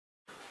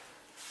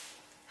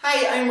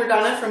Hi, I'm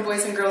Donna from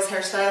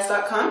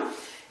boysandgirlshairstyles.com.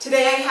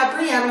 Today I have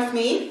Brailee with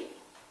me.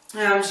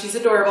 She's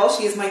adorable.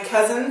 She is my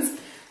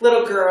cousin's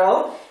little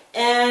girl,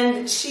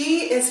 and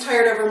she is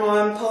tired of her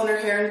mom pulling her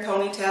hair in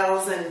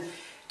ponytails and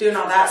doing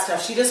all that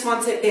stuff. She just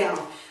wants it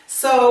down.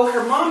 So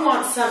her mom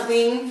wants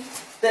something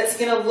that's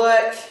going to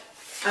look,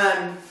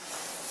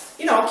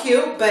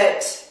 cute,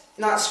 but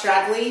not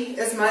straggly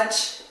as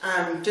much,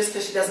 just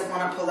because she doesn't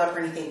want it pulled up or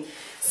anything.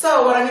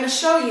 So what I'm going to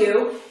show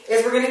you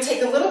is we're going to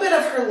take a little bit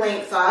of her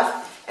length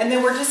off, and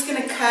then we're just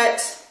going to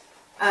cut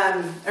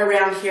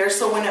around here,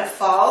 so when it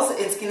falls,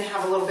 it's going to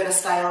have a little bit of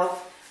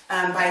style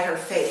by her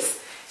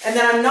face. And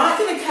then I'm not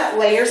going to cut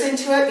layers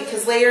into it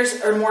because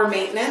layers are more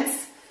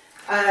maintenance.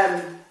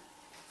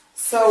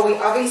 So we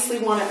obviously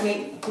want it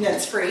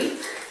maintenance free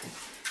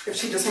if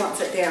she just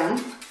wants it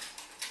down,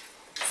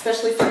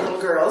 especially for little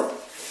girls.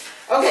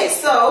 Okay,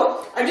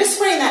 so I'm just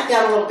spraying that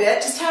down a little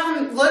bit. Just have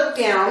them look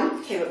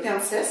down. Okay, look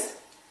down, sis.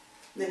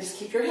 And then just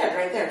keep your head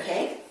right there,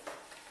 okay?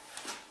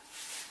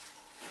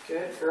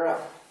 Good girl.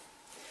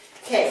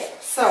 Okay,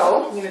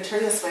 so I'm going to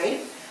turn this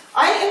way.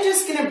 I am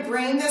just going to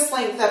bring this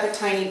length up a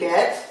tiny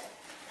bit.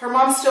 Her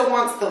mom still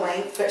wants the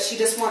length, but she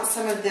just wants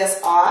some of this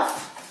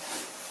off.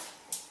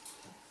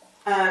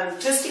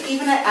 Just to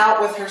even it out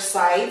with her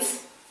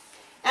sides.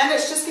 And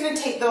it's just going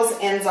to take those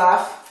ends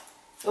off.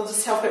 It'll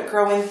just help it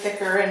grow in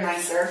thicker and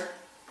nicer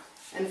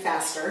and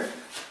faster.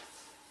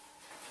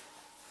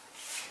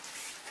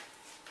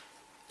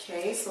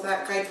 Okay, so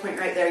that guide point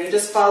right there, you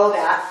just follow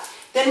that.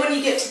 Then when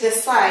you get to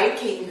this side,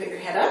 okay, you can put your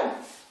head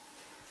up.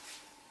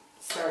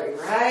 Sorry,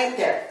 right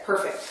there.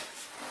 Perfect.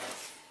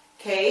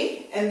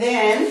 Okay, and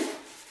then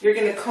you're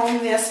going to comb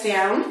this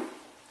down.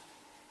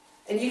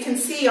 And you can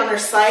see on her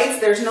sides,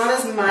 there's not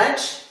as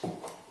much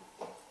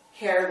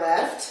hair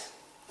left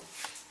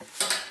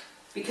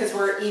because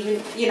we're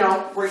even,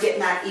 we're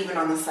getting that even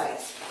on the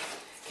sides.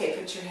 Okay,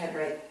 put your head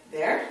right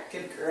there.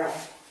 Good girl.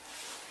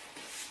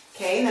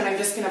 Okay, and then I'm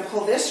just going to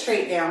pull this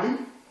straight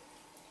down.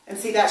 And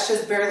see, that's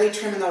just barely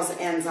trimming those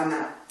ends on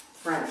that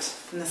front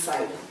and the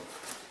side.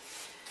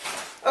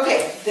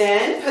 Okay,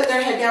 then put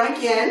their head down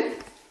again.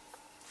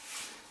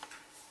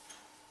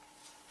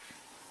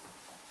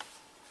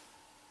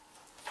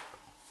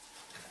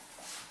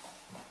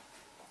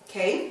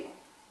 Okay,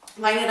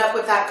 line it up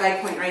with that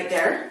guide point right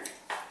there.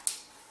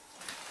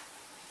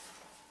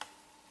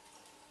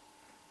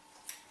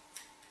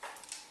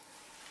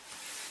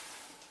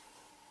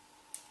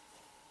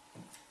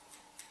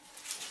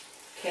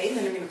 Okay,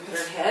 then I'm going to put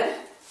her head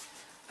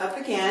up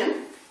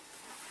again.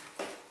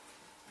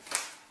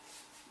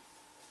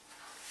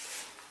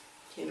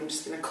 Okay, and I'm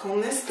just going to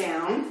comb this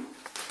down.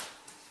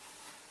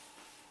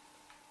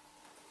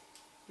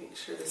 Make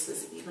sure this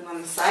is even on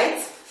the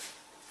sides.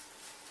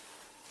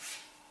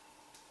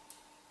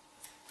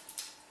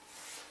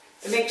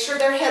 And make sure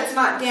their head's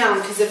not down,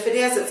 because if it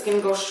is, it's going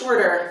to go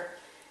shorter.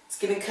 It's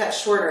going to cut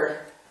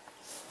shorter.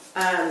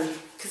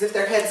 Because if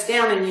their head's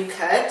down and you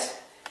cut,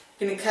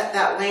 you're going to cut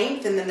that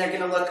length, and then they're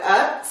going to look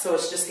up, so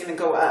it's just going to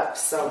go up.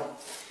 So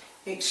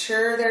make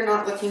sure they're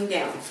not looking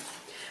down.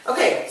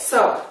 Okay,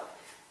 so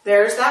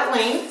there's that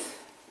length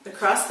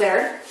across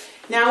there.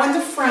 Now in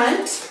the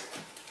front,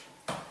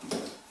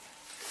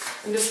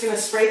 I'm just going to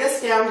spray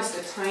this down just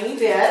a tiny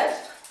bit.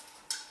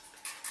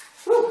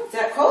 Whew, is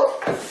that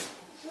cold?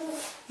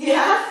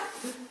 Yeah?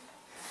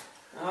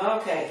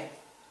 Okay.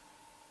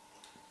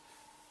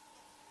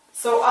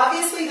 So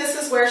obviously this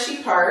is where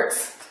she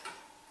parts.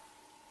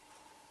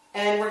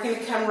 And we're going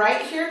to come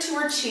right here to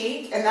her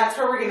cheek, and that's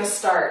where we're going to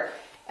start.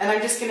 And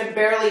I'm just going to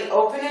barely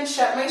open and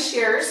shut my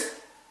shears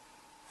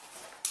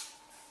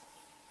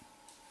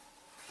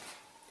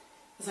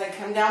as I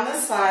come down the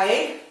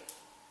side.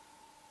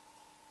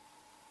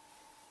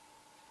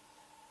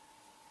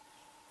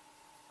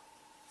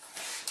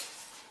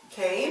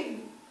 Okay.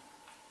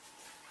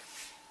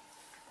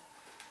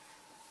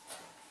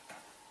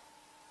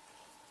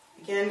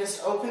 Again,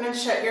 just open and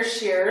shut your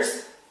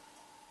shears.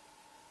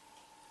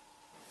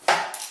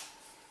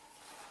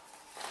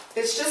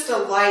 It's just a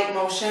light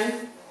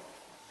motion.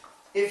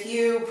 If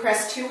you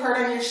press too hard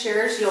on your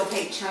shears, you'll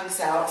take chunks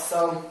out,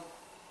 so.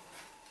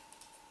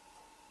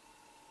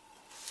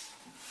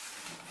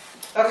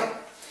 Okay,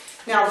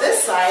 now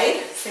this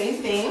side,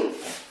 same thing.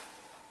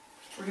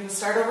 We're going to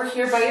start over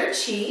here by your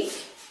cheek.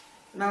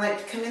 And I like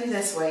to come in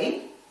this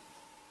way.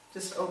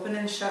 Just open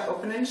and shut,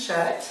 open and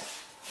shut.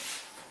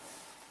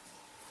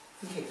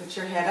 Okay, put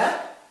your head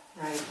up.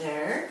 Right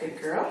there,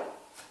 good girl.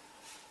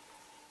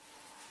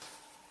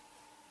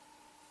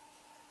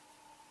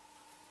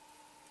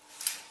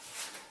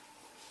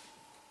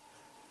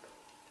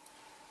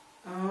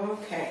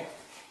 Okay.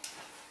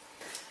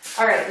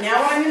 All right,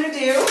 now what I'm going to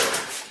do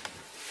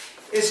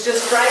is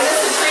just dry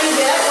this a tiny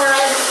bit where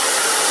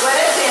I've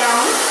wet it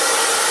down.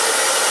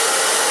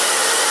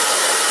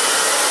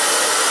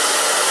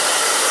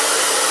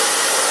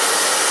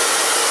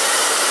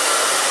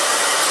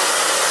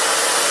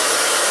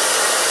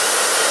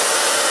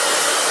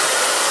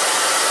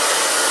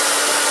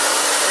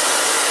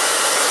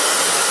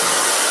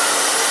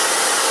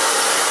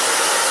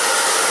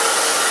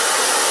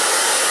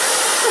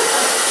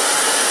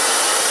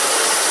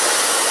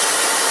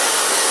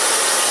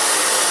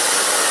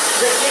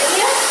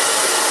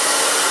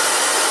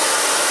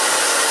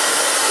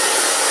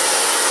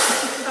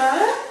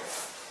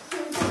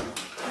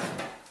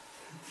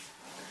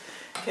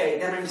 Okay,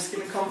 then I'm just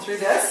going to comb through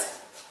this.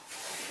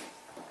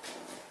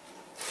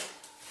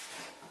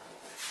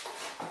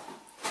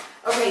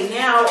 Okay,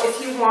 now if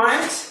you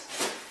want,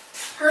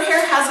 her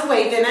hair has a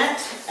wave in it,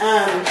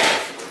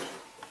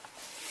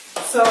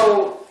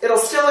 so it'll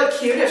still look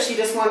cute if she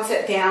just wants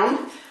it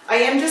down. I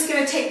am just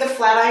going to take the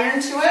flat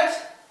iron to it.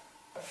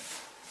 I'm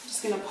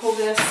just going to pull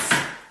this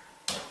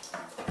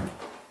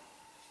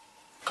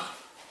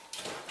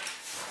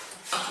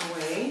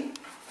away.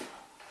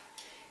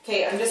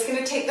 Okay, I'm just going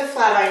to take the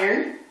flat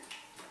iron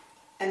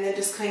and then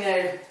just kind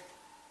of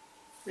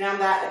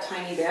round that a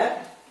tiny bit.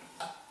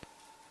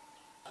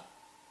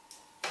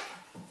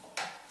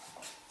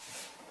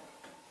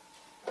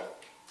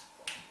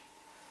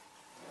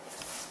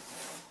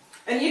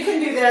 And you can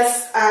do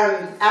this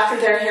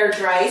after their hair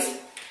dries.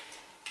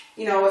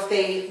 You know, if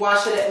they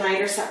wash it at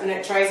night or something,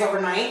 it dries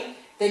overnight,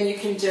 then you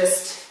can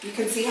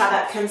see how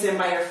that comes in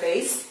by your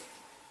face.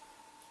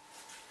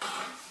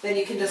 Then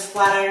you can just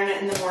flat iron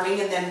it in the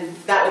morning, and then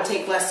that would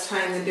take less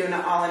time than doing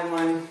it all in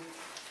one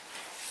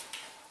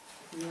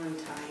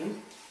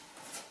time.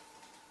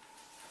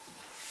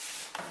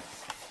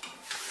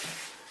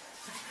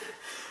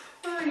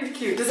 Oh, you're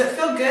cute. Does it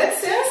feel good,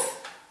 sis?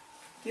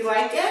 Do you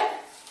like it?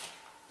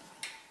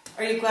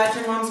 Are you glad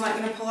your mom's not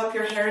going to pull up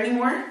your hair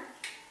anymore?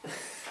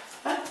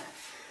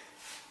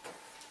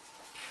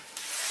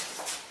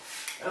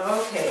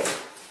 Okay.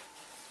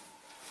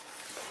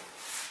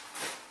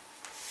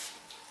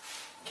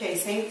 Okay,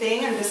 same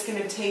thing. I'm just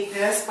going to take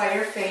this by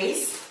your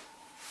face.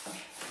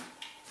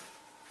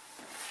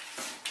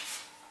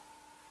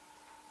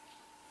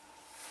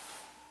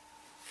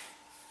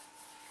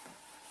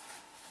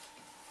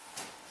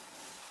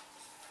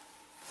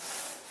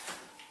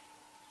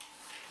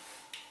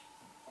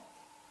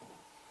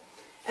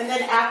 And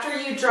then after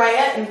you dry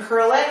it and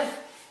curl it,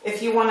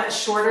 if you want it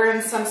shorter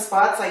in some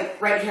spots,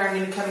 like right here, I'm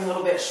going to come a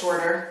little bit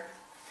shorter.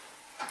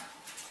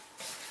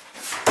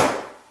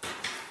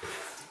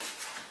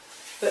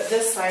 But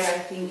this side I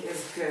think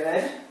is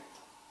good.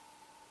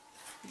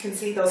 You can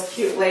see those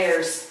cute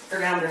layers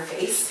around her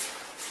face.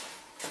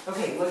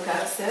 Okay, look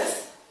up,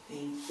 sis.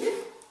 Thank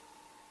you.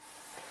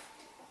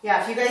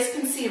 Yeah, if you guys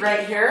can see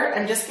right here,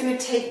 I'm just going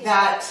to take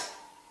that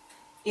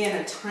in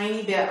a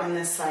tiny bit on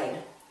this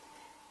side.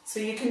 So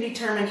you can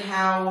determine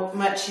how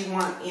much you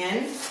want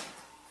in,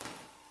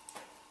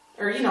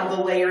 or you know,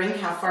 the layering,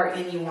 how far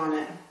in you want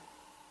it.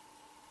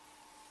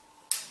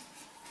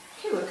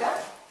 Okay, look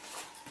up.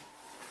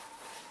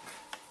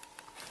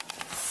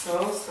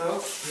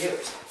 So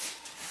cute.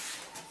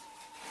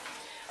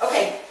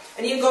 Okay,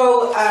 and you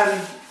go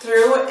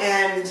through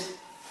and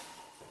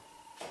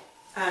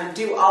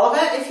do all of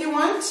it if you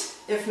want.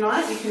 If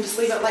not, you can just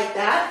leave it like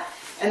that,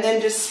 and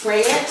then just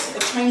spray it a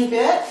tiny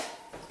bit.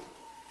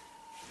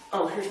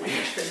 Oh, here's my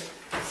hair.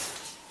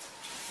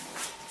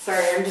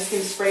 Sorry, I'm just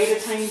going to spray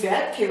it a tiny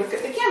bit. Okay, look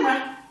at the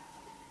camera.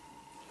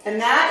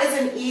 And that is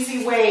an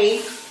easy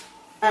way,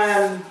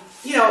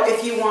 you know,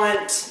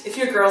 if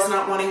your girl's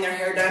not wanting their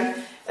hair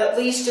done, at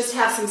least just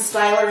have some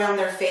style around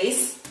their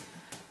face.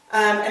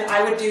 And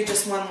I would do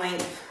just one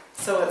length,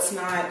 so it's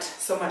not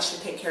so much to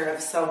take care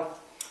of. So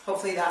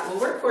hopefully that will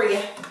work for you.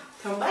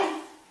 Come by.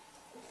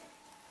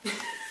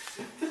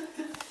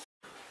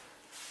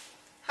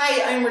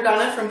 Hi, I'm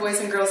Radonna from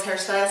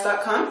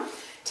boysandgirlshairstyles.com.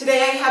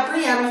 Today I have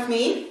Brienne with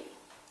me.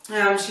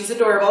 She's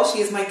adorable.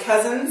 She is my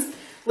cousin's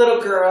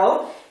little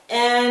girl,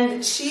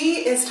 and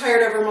she is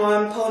tired of her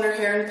mom pulling her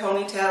hair in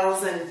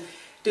ponytails and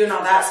doing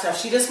all that stuff.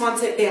 She just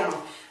wants it down.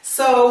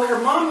 So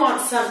her mom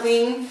wants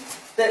something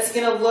that's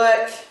going to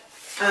look,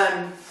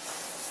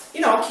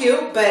 you know,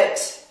 cute,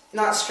 but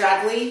not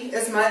straggly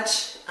as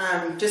much,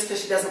 just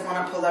because she doesn't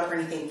want it pulled up or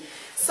anything.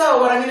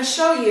 So what I'm going to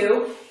show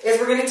you is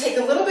we're going to take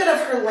a little bit of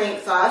her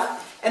length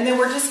off, and then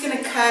we're just going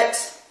to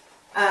cut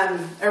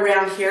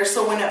around here,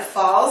 so when it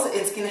falls,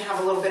 it's going to have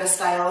a little bit of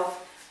style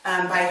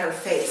by her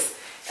face.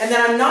 And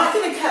then I'm not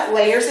going to cut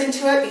layers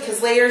into it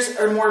because layers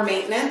are more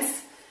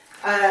maintenance.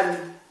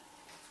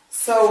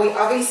 So we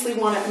obviously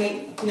want it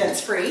maintenance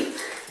free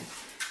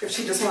if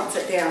she just wants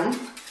it down,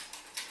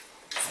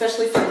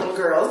 especially for little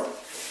girls.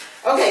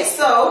 Okay,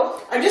 so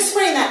I'm just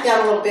spraying that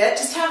down a little bit.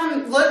 Just have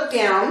them look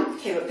down.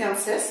 Okay, look down,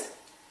 sis.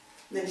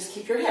 And then just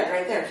keep your head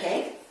right there,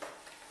 okay?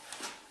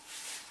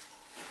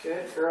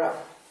 Good girl.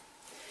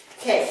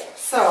 Okay,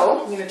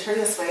 so I'm going to turn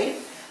this way.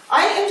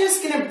 I am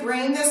just going to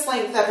bring this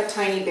length up a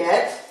tiny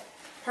bit.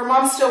 Her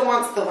mom still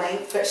wants the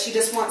length, but she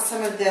just wants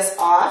some of this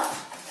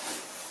off.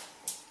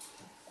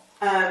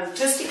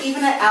 Just to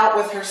even it out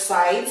with her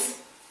sides.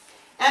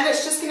 And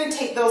it's just going to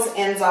take those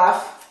ends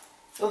off.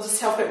 It'll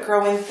just help it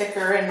grow in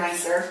thicker and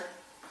nicer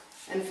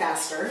and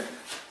faster.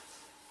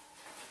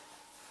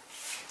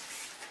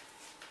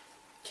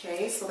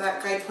 Okay, so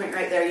that guide point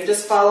right there, you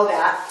just follow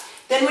that.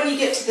 Then when you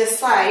get to this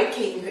side,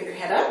 okay, you can put your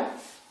head up.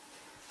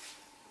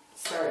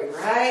 Sorry,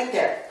 right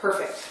there.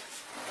 Perfect.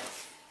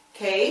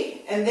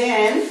 Okay, and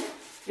then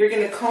you're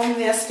going to comb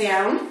this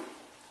down.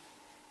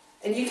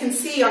 And you can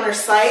see on her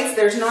sides,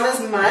 there's not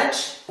as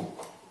much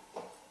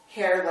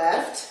hair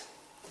left.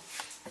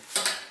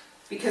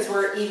 because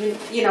we're even,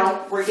 you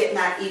know, we're getting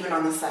that even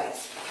on the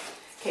sides.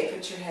 Okay,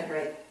 put your head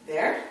right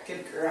there.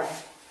 Good girl.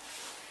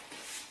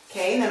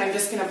 Okay, and then I'm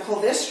just going to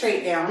pull this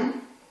straight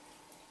down.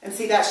 And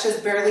see, that's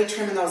just barely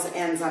trimming those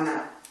ends on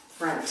that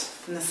front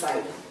and the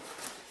side.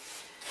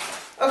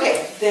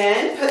 Okay,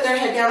 then put their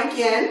head down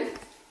again.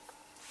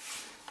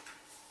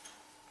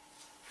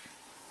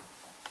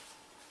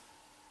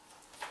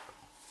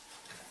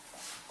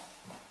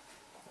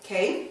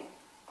 Okay,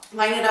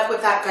 line it up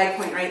with that guide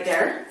point right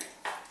there.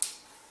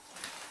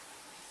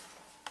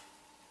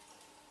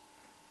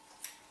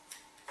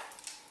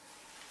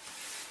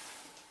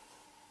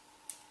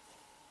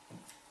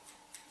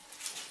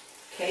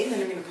 Okay,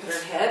 then I'm going to put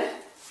her head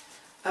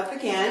up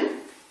again.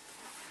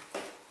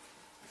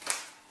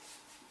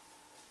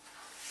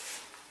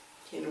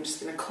 Okay, and I'm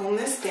just going to comb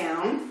this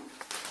down.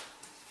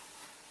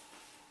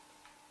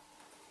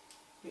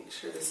 Make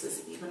sure this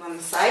is even on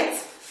the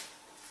sides.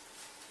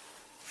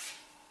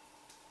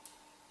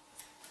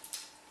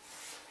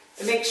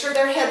 And make sure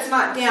their head's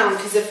not down,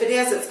 because if it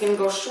is, it's going to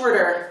go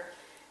shorter.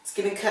 It's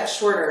going to cut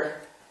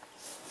shorter.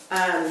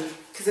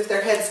 Because if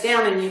their head's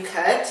down and you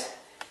cut,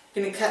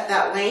 you're going to cut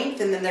that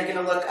length and then they're going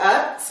to look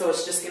up, so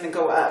it's just going to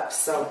go up.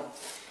 So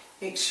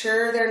make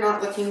sure they're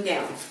not looking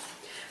down.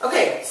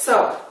 Okay,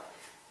 so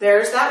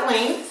there's that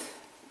length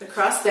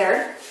across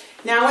there.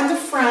 Now in the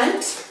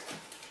front,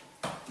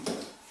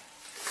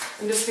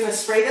 I'm just going to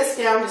spray this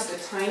down just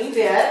a tiny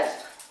bit.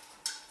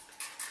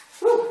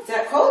 Whew, is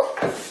that cold?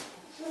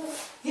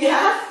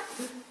 Yeah?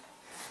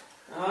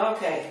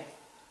 Okay.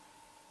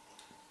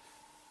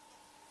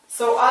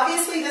 So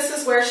obviously this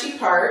is where she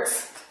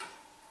parts.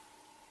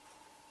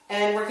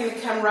 And we're going to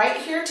come right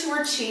here to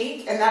her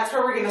cheek, and that's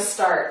where we're going to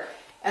start.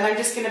 And I'm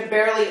just going to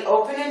barely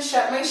open and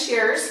shut my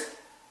shears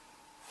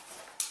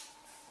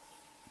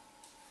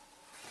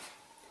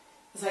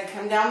as I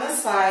come down the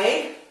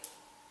side.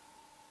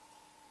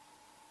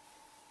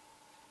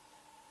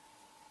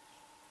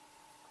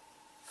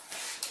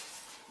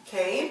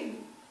 Okay.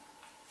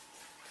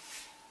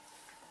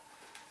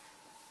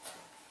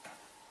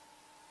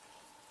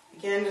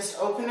 Again, just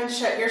open and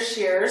shut your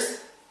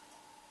shears.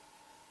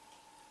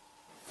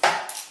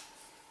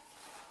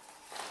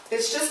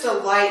 It's just a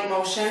light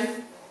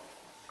motion.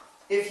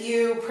 If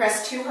you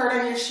press too hard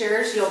on your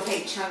shears, you'll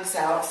take chunks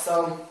out.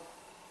 So,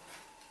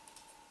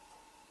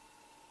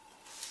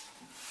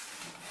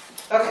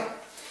 okay.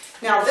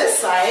 Now this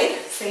side,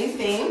 same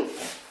thing.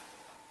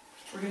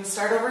 We're going to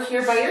start over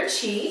here by your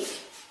cheek.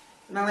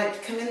 And I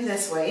like to come in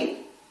this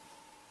way.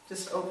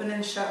 Just open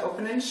and shut,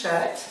 open and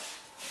shut.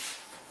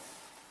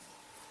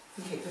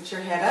 Okay, put your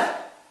head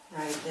up.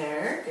 Right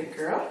there. Good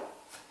girl.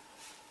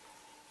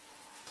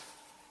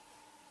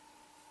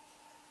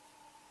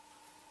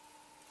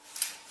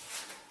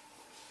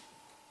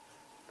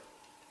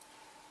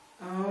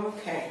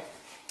 Okay.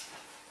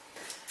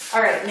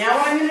 All right, now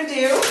what I'm going to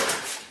do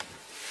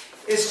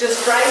is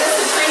just dry this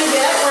a tiny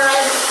bit where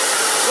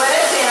I've wet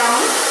it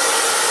down.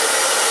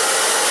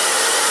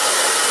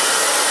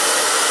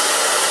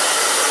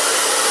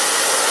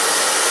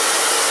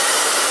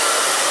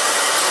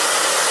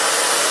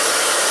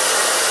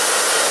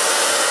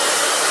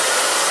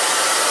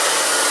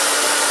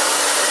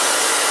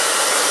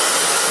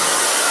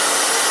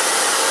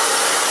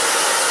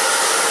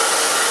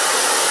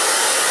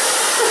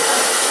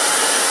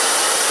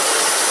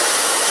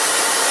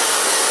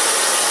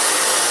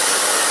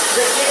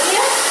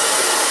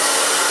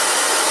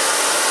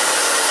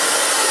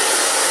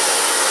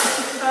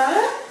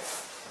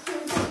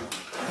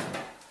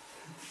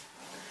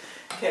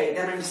 Okay,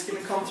 then I'm just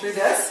going to comb through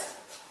this.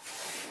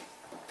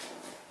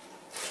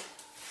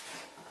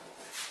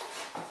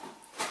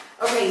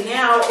 Okay,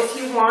 now if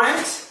you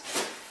want,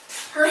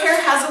 her hair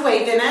has a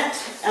wave in it,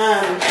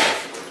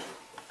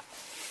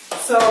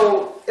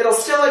 so it'll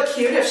still look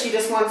cute if she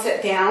just wants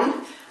it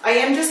down. I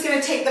am just going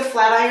to take the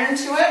flat iron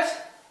to it.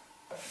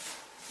 I'm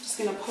just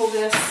going to pull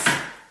this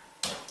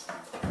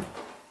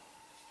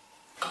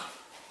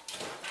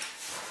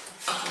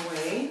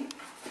away.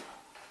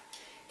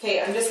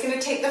 Okay, I'm just going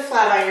to take the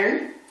flat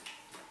iron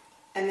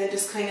and then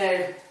just kind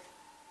of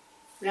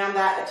round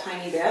that a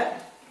tiny bit.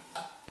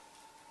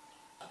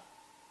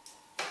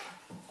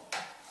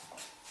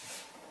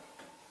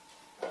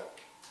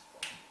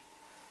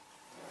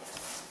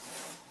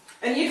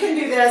 And you can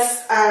do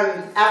this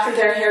after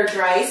their hair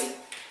dries.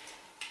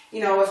 You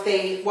know, if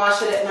they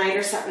wash it at night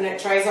or something,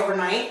 it dries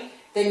overnight,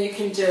 then you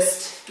can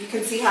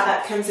see how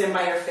that comes in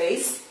by your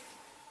face.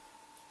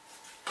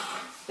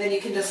 Then you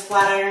can just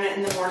flat iron it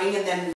in the morning and then